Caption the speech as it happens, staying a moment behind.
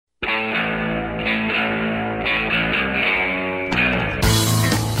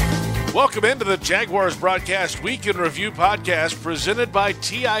Welcome into the Jaguars Broadcast Week in Review podcast presented by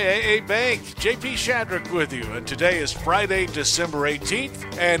TIAA Bank. JP Shadrick with you, and today is Friday, December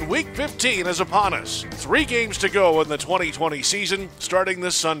 18th, and Week 15 is upon us. 3 games to go in the 2020 season, starting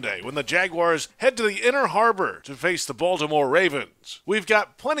this Sunday when the Jaguars head to the Inner Harbor to face the Baltimore Ravens. We've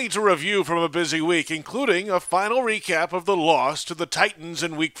got plenty to review from a busy week, including a final recap of the loss to the Titans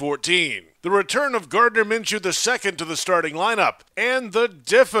in Week 14. The return of Gardner Minshew II to the starting lineup, and the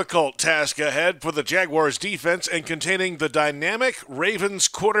difficult task ahead for the Jaguars defense in containing the dynamic Ravens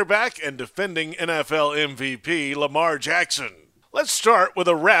quarterback and defending NFL MVP Lamar Jackson. Let's start with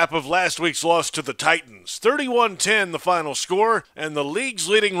a wrap of last week's loss to the Titans. 31-10 the final score, and the league's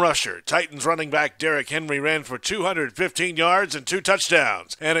leading rusher, Titans running back Derrick Henry, ran for 215 yards and 2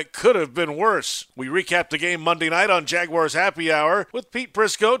 touchdowns, and it could have been worse. We recapped the game Monday night on Jaguars Happy Hour with Pete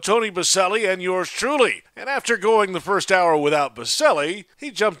Prisco, Tony Baselli, and yours truly. And after going the first hour without Baselli,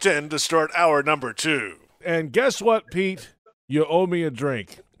 he jumped in to start hour number 2. And guess what, Pete? You owe me a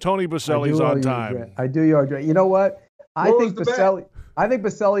drink. Tony Baselli's on time. I do your drink. You know what? I think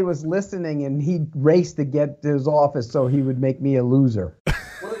Baselli was listening, and he raced to get to his office so he would make me a loser.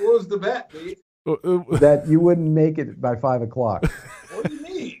 What was the bet, Pete? That you wouldn't make it by 5 o'clock. What do you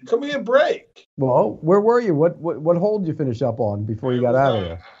mean? Come here, break. Well, where were you? What hole did you finish up on before you got out of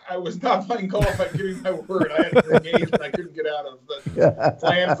there? I was not playing golf. I'm giving my word. I had an engagement I couldn't get out of. The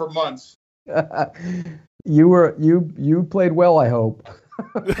plan for months. You played well, I hope.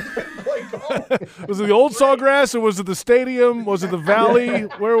 Was it the old Sawgrass, or was it the stadium? Was it the Valley?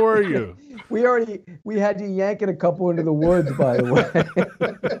 Where were you? We had you yanking a couple into the woods, by the way.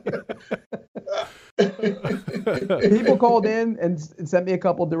 People called in and sent me a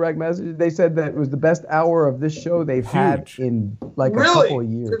couple direct messages. They said that it was the best hour of this show they've had in like a couple of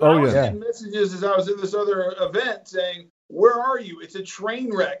years. I was getting messages as I was in this other event saying, "Where are you? It's a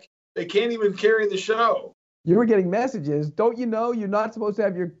train wreck. They can't even carry the show." You were getting messages. Don't you know you're not supposed to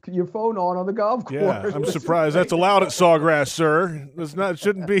have your phone on the golf course? Yeah, I'm surprised. That's allowed at Sawgrass, sir. It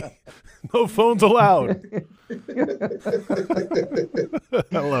shouldn't be. No phones allowed. I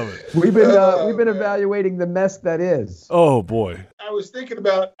love it. We've been evaluating the mess that is. Oh boy. I was thinking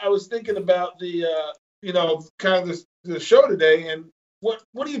about the kind of the show today, and what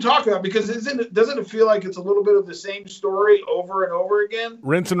are you talking about? Because doesn't it feel like it's a little bit of the same story over and over again?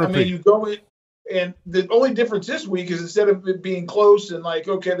 Rinse and repeat. I mean, you go in. And the only difference this week is instead of it being close and like,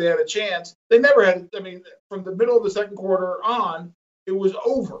 okay, they had a chance, they never had. I mean, from the middle of the second quarter on, it was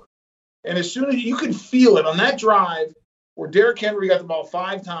over. And as soon as you could feel it on that drive where Derrick Henry got the ball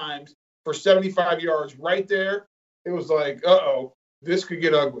 5 times for 75 yards right there, it was like, uh-oh, this could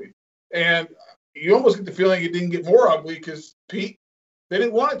get ugly. And you almost get the feeling it didn't get more ugly because, Pete, they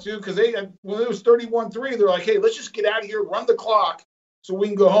didn't want it to because when it was 31-3, they're like, hey, let's just get out of here, run the clock so we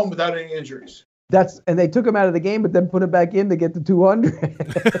can go home without any injuries. And they took him out of the game, but then put him back in to get the 200.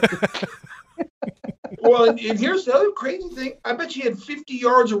 Well, and here's the other crazy thing. I bet you had 50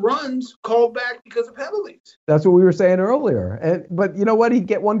 yards of runs called back because of penalties. That's what we were saying earlier. But you know what? He'd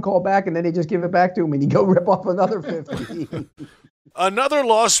get one call back, and then he'd just give it back to him, and he'd go rip off another 50. Another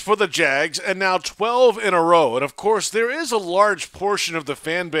loss for the Jags, and now 12 in a row. And of course, there is a large portion of the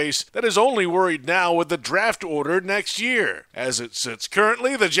fan base that is only worried now with the draft order next year. As it sits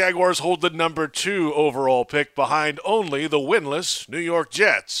currently, the Jaguars hold the number 2 overall pick behind only the winless New York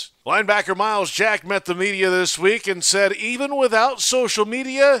Jets. Linebacker Myles Jack met the media this week and said even without social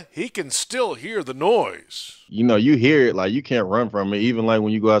media, he can still hear the noise. You know, you hear it, like you can't run from it. Even like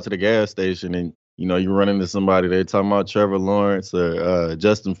when you go out to the gas station and you run into somebody, they're talking about Trevor Lawrence or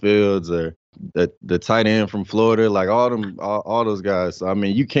Justin Fields or the tight end from Florida, like all those guys. So, I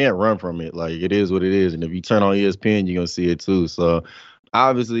mean, you can't run from it. Like, it is what it is. And if you turn on ESPN, you're going to see it too. So,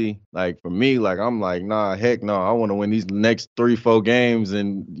 obviously, like, for me, like, I'm like, nah, heck no. I want to win these next 3-4 games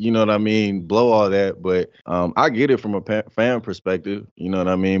and, you know what I mean, blow all that. But I get it from a fan perspective, you know what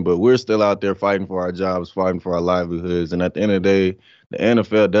I mean? But we're still out there fighting for our jobs, fighting for our livelihoods. And at the end of the day, the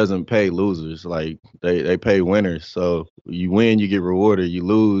NFL doesn't pay losers. Like, they pay winners. So you win, you get rewarded. You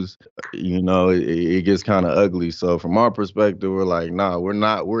lose, it gets kind of ugly. So from our perspective, we're like, nah, we're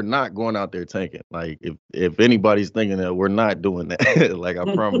not going out there tanking. Like, if anybody's thinking that, we're not doing that. Like,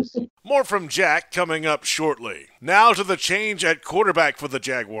 I promise you. More from Jack coming up shortly. Now to the change at quarterback for the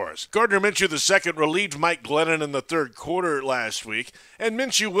Jaguars. Gardner Minshew II relieved Mike Glennon in the third quarter last week, and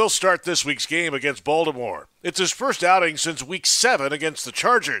Minshew will start this week's game against Baltimore. It's his first outing since Week 7 against the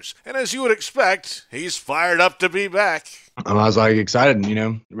Chargers, and as you would expect, he's fired up to be back. I was excited,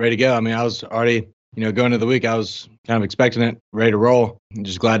 ready to go. I mean, I was already, going into the week, I was kind of expecting it, ready to roll. I'm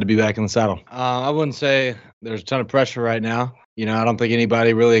just glad to be back in the saddle. I wouldn't say there's a ton of pressure right now. I don't think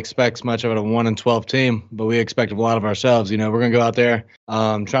anybody really expects much of a 1-12 team, but we expect a lot of ourselves. We're going to go out there,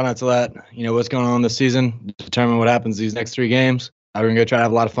 try not to let, what's going on this season determine what happens these next 3 games. We're going to go try to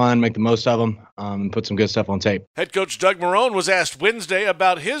have a lot of fun, make the most of them, and put some good stuff on tape. Head coach Doug Marrone was asked Wednesday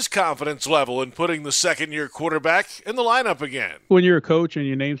about his confidence level in putting the second-year quarterback in the lineup again. When you're a coach and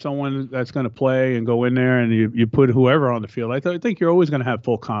you name someone that's going to play and go in there and you put whoever on the field, I think you're always going to have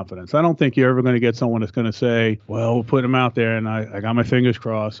full confidence. I don't think you're ever going to get someone that's going to say, well, we'll put him out there and I got my fingers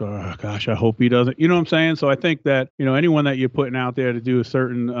crossed, or, oh, gosh, I hope he doesn't. You know what I'm saying? So I think that, anyone that you're putting out there to do a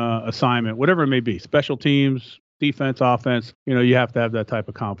certain assignment, whatever it may be, special teams, defense, offense, you have to have that type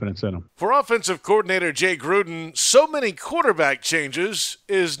of confidence in them. For offensive coordinator Jay Gruden, so many quarterback changes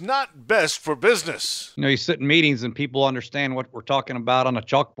is not best for business. You sit in meetings and people understand what we're talking about on a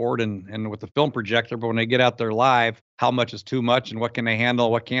chalkboard and with the film projector, but when they get out there live, how much is too much and what can they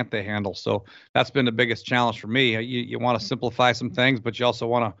handle, what can't they handle? So that's been the biggest challenge for me. You want to simplify some things, but you also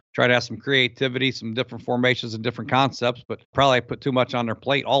want to try to have some creativity, some different formations and different concepts, but probably put too much on their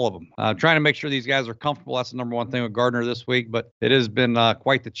plate, all of them. Trying to make sure these guys are comfortable. That's the number one thing with Gardner this week, but it has been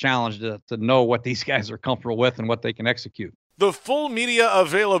quite the challenge to know what these guys are comfortable with and what they can execute. The full media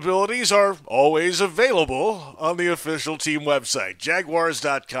availabilities are always available on the official team website,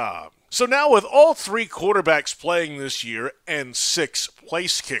 Jaguars.com. So now with all 3 quarterbacks playing this year and 6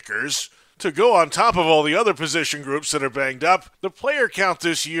 place kickers, to go on top of all the other position groups that are banged up, the player count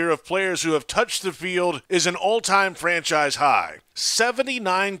this year of players who have touched the field is an all-time franchise high.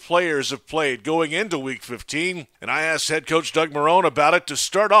 79 players have played going into Week 15, and I asked head coach Doug Marrone about it to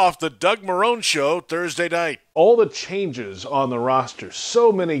start off the Doug Marrone Show Thursday night. All the changes on the roster,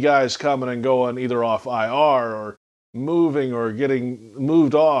 so many guys coming and going either off IR or moving or getting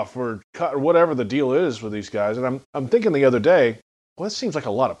moved off or cut or whatever the deal is with these guys. And I'm thinking the other day, well, that seems like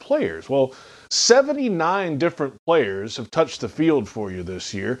a lot of players. Well, 79 different players have touched the field for you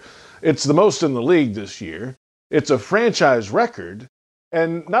this year. It's the most in the league this year. It's a franchise record.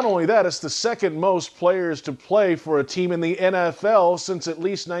 And not only that, it's the second most players to play for a team in the NFL since at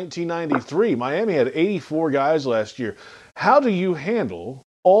least 1993. Miami had 84 guys last year. How do you handle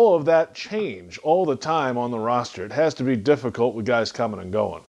all of that change all the time on the roster? It has to be difficult with guys coming and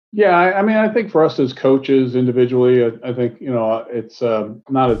going. Yeah, I think for us as coaches individually, I think, it's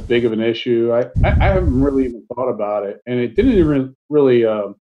not as big of an issue. I haven't really even thought about it. And it didn't even really,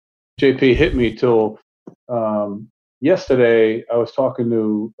 JP, hit me till yesterday. I was talking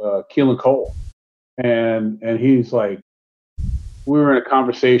to Keelan Cole, and he's like, we were in a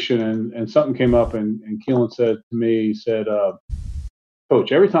conversation and something came up and Keelan said to me, he said,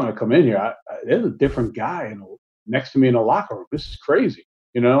 Coach, every time I come in here, there's a different guy next to me in the locker room. This is crazy.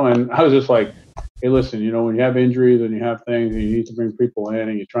 And I was just like, hey, listen, when you have injuries and you have things and you need to bring people in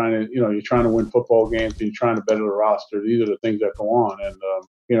and you're trying to win football games and you're trying to better the roster, these are the things that go on. And,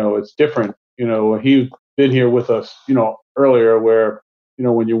 it's different. He's been here with us, earlier where,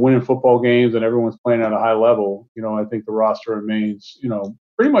 when you're winning football games and everyone's playing at a high level, I think the roster remains,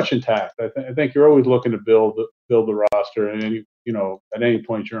 pretty much intact. I think you're always looking to build the roster at any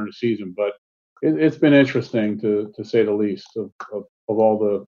point during the season. But it's been interesting to say the least of all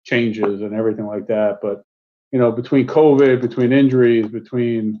the changes and everything like that. But, between COVID, between injuries,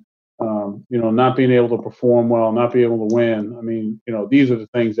 between, not being able to perform well, not being able to win. These are the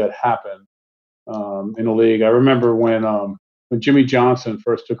things that happen in the league. I remember when Jimmy Johnson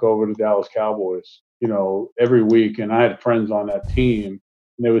first took over the Dallas Cowboys, every week, and I had friends on that team,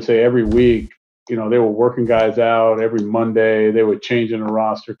 and they would say every week, they were working guys out every Monday. They were changing the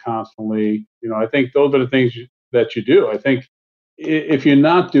roster constantly. I think those are the things that you do. I think if you're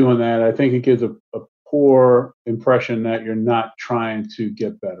not doing that, I think it gives a poor impression that you're not trying to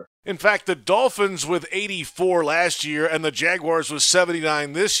get better. In fact, the Dolphins with 84 last year and the Jaguars with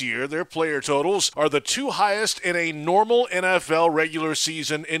 79 this year, their player totals are the 2 highest in a normal NFL regular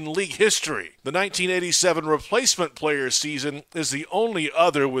season in league history. The 1987 replacement player season is the only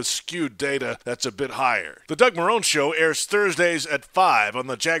other with skewed data that's a bit higher. The Doug Marrone Show airs Thursdays at 5 on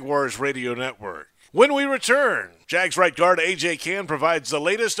the Jaguars Radio Network. When we return, Jags right guard A.J. Cann provides the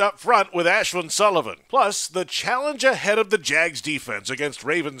latest up front with Ashlyn Sullivan, plus the challenge ahead of the Jags defense against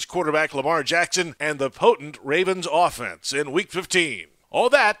Ravens quarterback Lamar Jackson and the potent Ravens offense in Week 15. All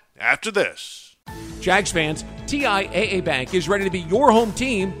that after this. Jags fans, TIAA Bank is ready to be your home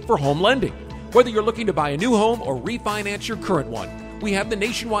team for home lending. Whether you're looking to buy a new home or refinance your current one, we have the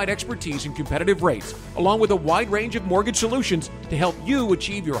nationwide expertise and competitive rates, along with a wide range of mortgage solutions to help you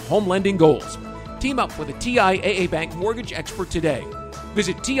achieve your home lending goals. Team up with a TIAA Bank mortgage expert today.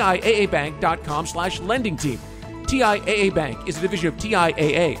 Visit TIAABank.com/lending team. TIAA Bank is a division of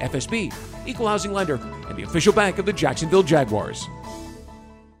TIAA FSB, equal housing lender, and the official bank of the Jacksonville Jaguars.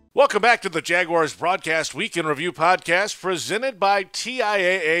 Welcome back to the Jaguars Broadcast Week in Review podcast presented by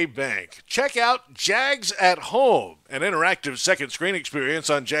TIAA Bank. Check out Jags at Home, an interactive second screen experience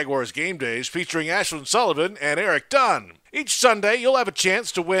on Jaguars game days featuring Ashlyn Sullivan and Eric Dunn. Each Sunday, you'll have a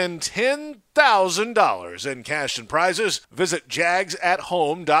chance to win $10,000 in cash and prizes. Visit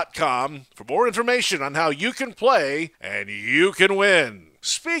jagsathome.com for more information on how you can play and you can win.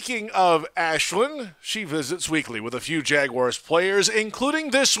 Speaking of Ashlyn, she visits weekly with a few Jaguars players,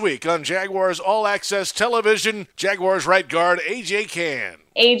 including this week on Jaguars All Access Television, Jaguars right guard A.J. Cann.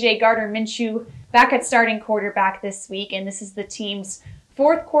 A.J. Gardner-Minshew back at starting quarterback this week, and this is the team's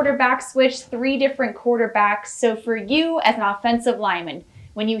fourth quarterback switch, 3 different quarterbacks. So for you as an offensive lineman,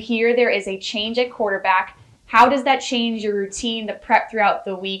 when you hear there is a change at quarterback, how does that change your routine, the prep throughout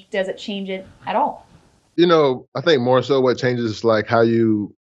the week? Does it change it at all? I think more so what changes is like how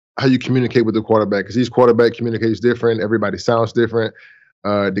you communicate with the quarterback, because each quarterback communicates different. Everybody sounds different.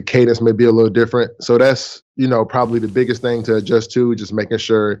 The cadence may be a little different. So that's, probably the biggest thing to adjust to, just making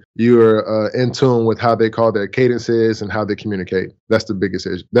sure you're in tune with how they call their cadences and how they communicate. That's the biggest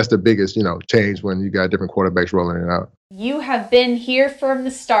change when you got different quarterbacks rolling it out. You have been here from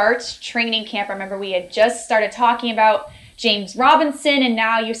the start, training camp. I remember we had just started talking about James Robinson, and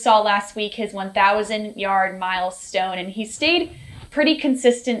now you saw last week his 1,000-yard milestone, and he stayed pretty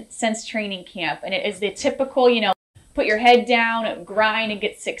consistent since training camp. And it is the typical, put your head down, grind, and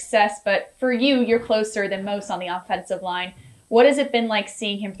get success. But for you, you're closer than most on the offensive line. What has it been like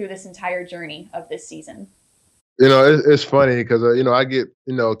seeing him through this entire journey of this season? It's funny because, I get,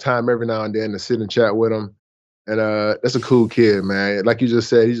 time every now and then to sit and chat with him. And that's a cool kid, man. Like you just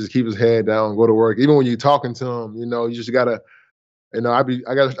said, he just keep his head down, go to work. Even when you're talking to him, you just gotta,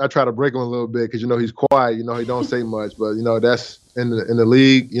 I try to break him a little bit because he's quiet. He don't say much, but that's in the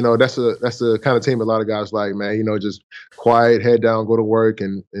league. That's the kind of team a lot of guys like, man. Just quiet, head down, go to work,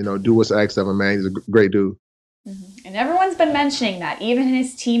 and do what's asked of him, man. He's a great dude. Mm-hmm. And everyone's been mentioning that even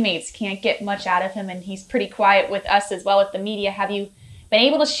his teammates can't get much out of him, and he's pretty quiet with us as well, with the media. Have you been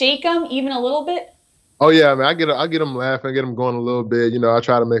able to shake him even a little bit? Oh yeah, man. I get him laughing, get him going a little bit. I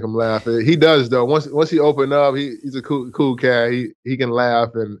try to make him laugh. He does though. Once he open up, he's a cool cat. He can laugh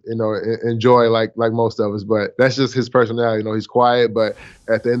and enjoy like most of us. But that's just his personality. He's quiet, but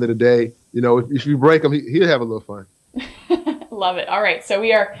at the end of the day, if you break him, he'll have a little fun. Love it. All right, so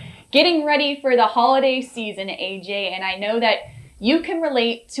we are getting ready for the holiday season, AJ, and I know that you can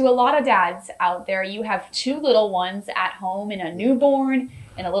relate to a lot of dads out there. You have 2 little ones at home and a newborn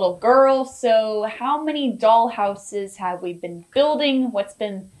and a little girl. So how many doll houses have we been building? What's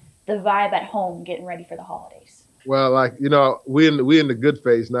been the vibe at home getting ready for the holidays? Well, we in the good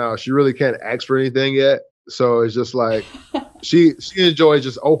phase now. She really can't ask for anything yet. So it's just like she enjoys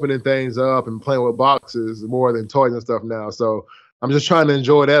just opening things up and playing with boxes more than toys and stuff now. So I'm just trying to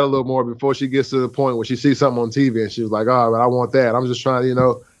enjoy that a little more before she gets to the point where she sees something on TV and she's like, oh, but I want that. I'm just trying to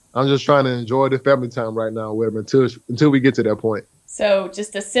enjoy the family time right now with them until we get to that point. So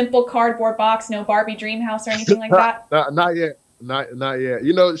just a simple cardboard box, no Barbie dream house or anything like that? Not yet. Not yet.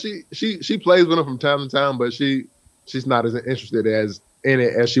 She plays with them from time to time, but she's not as interested in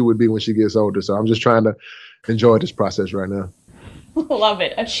it as she would be when she gets older. So I'm just trying to enjoy this process right now. Love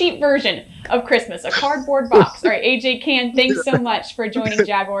it. A cheap version of Christmas, a cardboard box. All right, AJ Cann, thanks so much for joining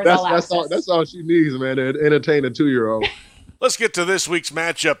Jaguars All Access. That's all she needs, man, to entertain a 2-year-old. Let's get to this week's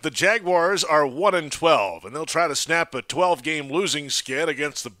matchup. The Jaguars are 1-12, and they'll try to snap a 12-game losing skid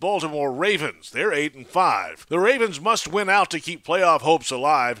against the Baltimore Ravens. They're 8-5. The Ravens must win out to keep playoff hopes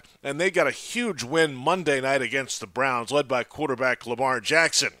alive, and they got a huge win Monday night against the Browns, led by quarterback Lamar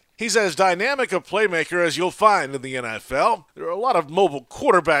Jackson. He's as dynamic a playmaker as you'll find in the NFL. There are a lot of mobile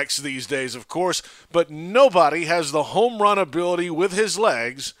quarterbacks these days, of course, but nobody has the home run ability with his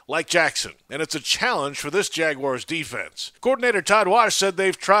legs like Jackson, and it's a challenge for this Jaguars defense. Coordinator Todd Wash said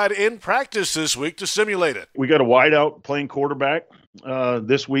they've tried in practice this week to simulate it. We got a wideout playing quarterback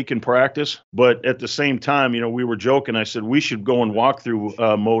this week in practice, but at the same time, we were joking. I said we should go in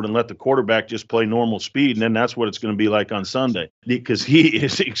walkthrough mode and let the quarterback just play normal speed, and then that's what it's going to be like on Sunday, because he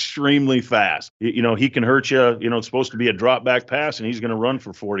is extremely fast. He can hurt you. It's supposed to be a drop back pass, and he's going to run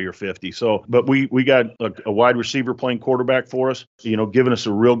for 40 or 50. So, but we got a wide receiver playing quarterback for us, giving us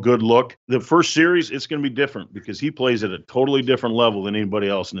a real good look. The first series, it's going to be different because he plays at a totally different level than anybody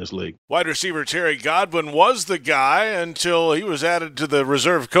else in this league. Wide receiver Terry Godwin was the guy until he was added to the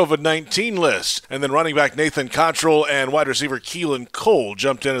reserve COVID-19 list. And then running back Nathan Cottrell and wide receiver Keelan Cole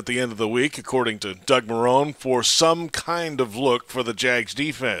jumped in at the end of the week, according to Doug Marrone, for some kind of look for the Jags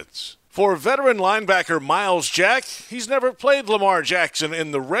defense. For veteran linebacker Myles Jack, he's never played Lamar Jackson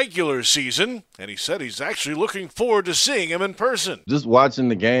in the regular season, and he said he's actually looking forward to seeing him in person. Just watching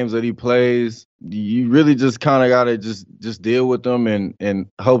the games that he plays, you really just kind of got to just deal with them and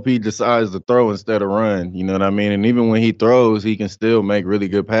hope he decides to throw instead of run. You know what I mean? And even when he throws, he can still make really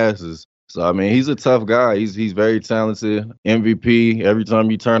good passes. So, I mean, he's a tough guy. He's very talented, MVP. Every time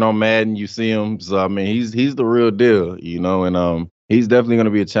you turn on Madden, you see him. So, I mean, he's the real deal, you know, and he's definitely going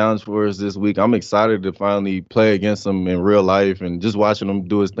to be a challenge for us this week. I'm excited to finally play against him in real life and just watching him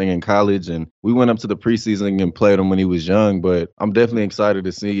do his thing in college. And we went up to the preseason and played him when he was young, but I'm definitely excited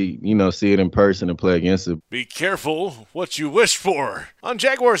to see it in person and play against him. Be careful what you wish for. On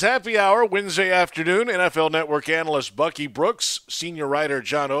Jaguars Happy Hour Wednesday afternoon, NFL Network analyst Bucky Brooks, senior writer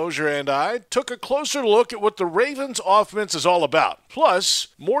John Oehser, and I took a closer look at what the Ravens offense is all about. Plus,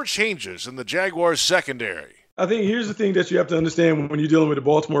 more changes in the Jaguars secondary. I think here's the thing that you have to understand when you're dealing with the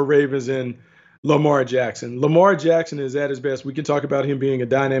Baltimore Ravens and Lamar Jackson. Lamar Jackson is at his best. We can talk about him being a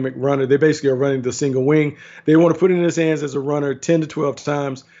dynamic runner. They basically are running the single wing. They want to put it in his hands as a runner 10 to 12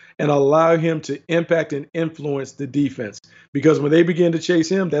 times and allow him to impact and influence the defense. Because when they begin to chase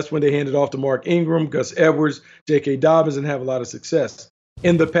him, that's when they hand it off to Mark Ingram, Gus Edwards, J.K. Dobbins, and have a lot of success.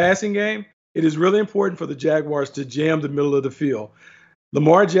 In the passing game, it is really important for the Jaguars to jam the middle of the field.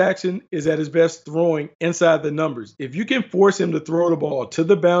 Lamar Jackson is at his best throwing inside the numbers. If you can force him to throw the ball to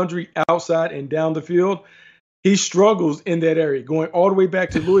the boundary, outside, and down the field, he struggles in that area. Going all the way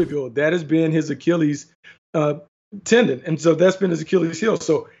back to Louisville, that has been his Achilles tendon. And so that's been his Achilles heel.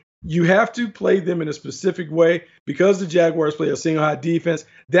 So you have to play them in a specific way because the Jaguars play a single high defense.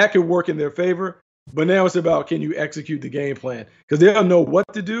 That could work in their favor. But now it's about, can you execute the game plan? Because they don't know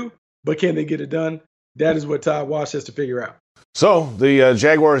what to do, but can they get it done? That is what Todd Wash has to figure out. So the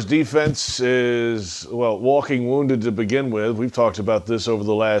Jaguars defense is, walking wounded to begin with. We've talked about this over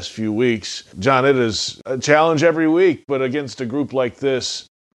the last few weeks. John, it is a challenge every week, but against a group like this,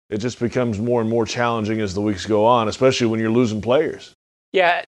 it just becomes more and more challenging as the weeks go on, especially when you're losing players.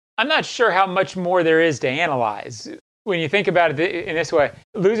 Yeah, I'm not sure how much more there is to analyze. When you think about it in this way,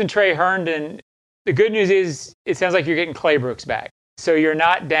 losing Trey Herndon, the good news is it sounds like you're getting Claybrooks back. So you're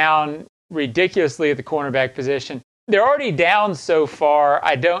not down ridiculously at the cornerback position. They're already down so far.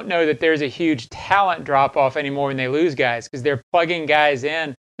 I don't know that there's a huge talent drop-off anymore when they lose guys because they're plugging guys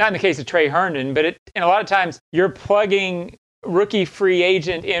in. Not in the case of Trey Herndon, but and a lot of times you're plugging rookie free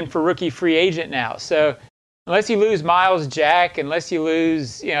agent in for rookie free agent now. So unless you lose Myles Jack, unless you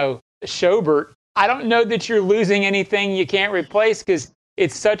lose, Schobert, I don't know that you're losing anything you can't replace because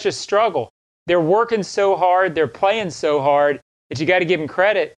it's such a struggle. They're working so hard. They're playing so hard that you got to give them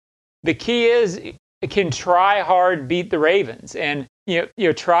credit. The key is, can try hard beat the Ravens? And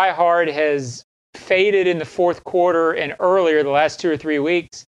try hard has faded in the fourth quarter and earlier the last 2 or 3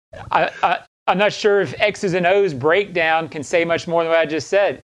 weeks. I'm not sure if X's and O's breakdown can say much more than what I just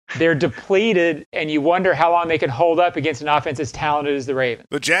said. They're depleted, and you wonder how long they can hold up against an offense as talented as the Ravens.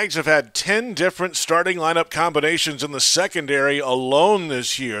 The Jags have had 10 different starting lineup combinations in the secondary alone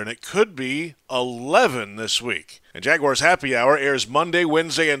this year, and it could be 11 this week. And Jaguars Happy Hour airs Monday,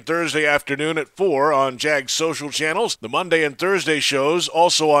 Wednesday, and Thursday afternoon at 4 on Jags social channels. The Monday and Thursday shows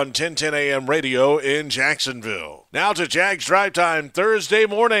also on 1010 AM radio in Jacksonville. Now to Jags Drive Time Thursday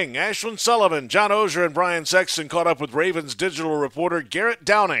morning. Ashlyn Sullivan, John Oehser, and Brian Sexton caught up with Ravens digital reporter Garrett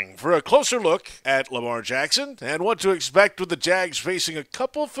Downing for a closer look at Lamar Jackson and what to expect with the Jags facing a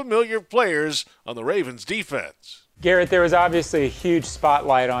couple familiar players on the Ravens defense. Garrett, there was obviously a huge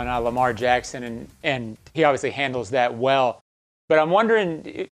spotlight on Lamar Jackson, and he obviously handles that well. But I'm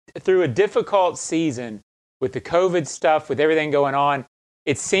wondering, through a difficult season with the COVID stuff, with everything going on,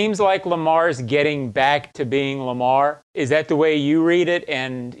 it seems like Lamar's getting back to being Lamar. Is that the way you read it?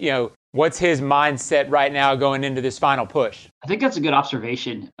 And, what's his mindset right now going into this final push? I think that's a good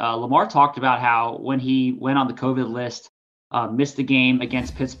observation. Lamar talked about how when he went on the COVID list, missed the game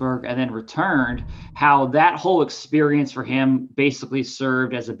against Pittsburgh and then returned, how that whole experience for him basically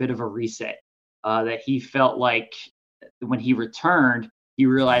served as a bit of a reset, that he felt like when he returned, he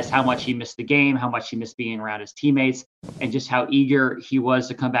realized how much he missed the game, how much he missed being around his teammates, and just how eager he was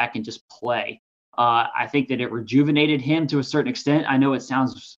to come back and just play. I think that it rejuvenated him to a certain extent. I know it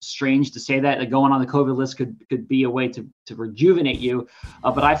sounds strange to say that going on the COVID list could be a way to rejuvenate you.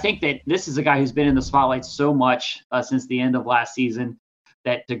 But I think that this is a guy who's been in the spotlight so much since the end of last season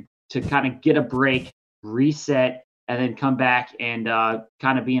that to kind of get a break, reset, and then come back and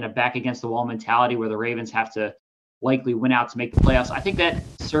kind of be in a back against the wall mentality where the Ravens have to likely win out to make the playoffs. I think that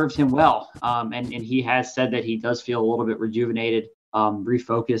serves him well. And he has said that he does feel a little bit rejuvenated,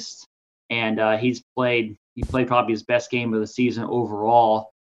 refocused. And he played probably his best game of the season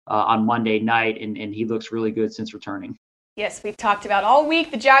overall. on Monday night, and he looks really good since returning. Yes, we've talked about all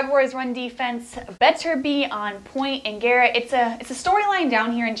week the Jaguars' run defense better be on point. And Garrett, it's a storyline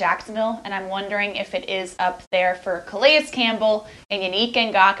down here in Jacksonville, and I'm wondering if it is up there for Calais Campbell and Yannick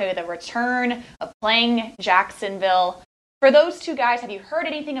Ngakoue, the return of playing Jacksonville. For those two guys, have you heard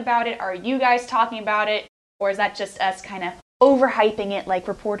anything about it? Are you guys talking about it? Or is that just us kind of overhyping it like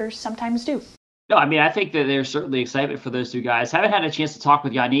reporters sometimes do? No, I mean, I think that there's certainly excitement for those two guys. Haven't had a chance to talk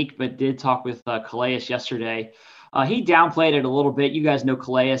with Yannick, but did talk with Calais yesterday. He downplayed it a little bit. You guys know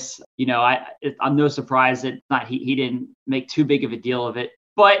Calais. You know, I'm no surprise that he didn't make too big of a deal of it.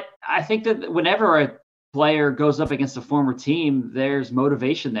 But I think that whenever a player goes up against a former team, there's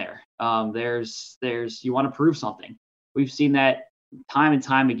motivation there. There's you want to prove something. We've seen that time and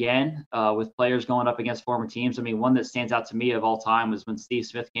time again with players going up against former teams. I mean, one that stands out to me of all time was when Steve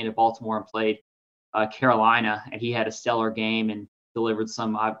Smith came to Baltimore and played Carolina, and he had a stellar game and delivered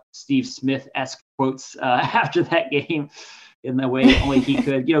some Steve Smith-esque quotes after that game in the way only he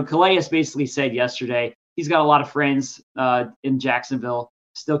could. You know, Calais basically said yesterday he's got a lot of friends in Jacksonville,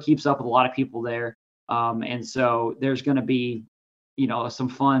 still keeps up with a lot of people there. And so there's going to be, you know, some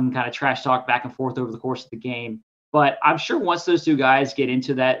fun kind of trash talk back and forth over the course of the game. But I'm sure once those two guys get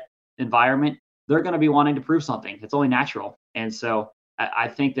into that environment, they're going to be wanting to prove something. It's only natural. And so I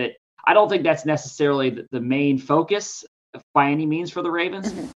think that I don't think that's necessarily the main focus by any means for the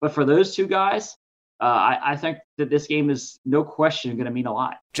Ravens, but for those two guys, I think that this game is no question going to mean a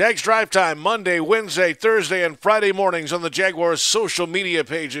lot. Jags Drive Time, Monday, Wednesday, Thursday, and Friday mornings on the Jaguars social media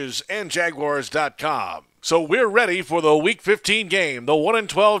pages and Jaguars.com. So we're ready for the Week 15 game. The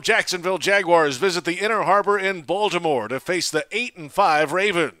 1-12 Jacksonville Jaguars visit the Inner Harbor in Baltimore to face the 8-5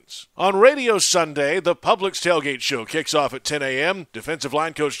 Ravens. On Radio Sunday, the Publix Tailgate Show kicks off at 10 a.m. Defensive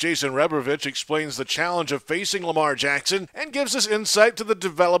line coach Jason Rebrovich explains the challenge of facing Lamar Jackson and gives us insight to the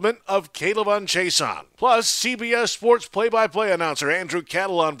development of K'Lavon Chaisson. Plus, CBS Sports play-by-play announcer Andrew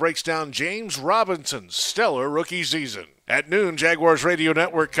Catalon breaks down James Robinson's stellar rookie season. At noon, Jaguars Radio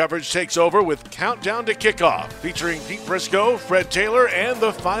Network coverage takes over with Countdown to Kickoff, featuring Pete Briscoe, Fred Taylor, and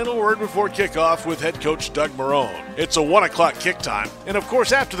the final word before kickoff with head coach Doug Marrone. It's a 1 o'clock kick time. And of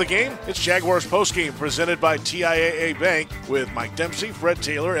course, after the game, it's Jaguars postgame presented by TIAA Bank with Mike Dempsey, Fred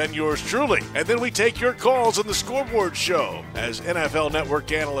Taylor, and yours truly. And then we take your calls on the Scoreboard Show as NFL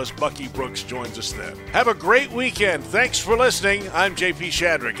Network analyst Bucky Brooks joins us then. Have a great weekend. Thanks for listening. I'm JP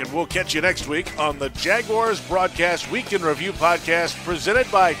Shadrick, and we'll catch you next week on the Jaguars Broadcast Weekend Review Podcast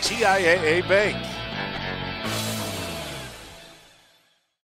presented by TIAA Bank.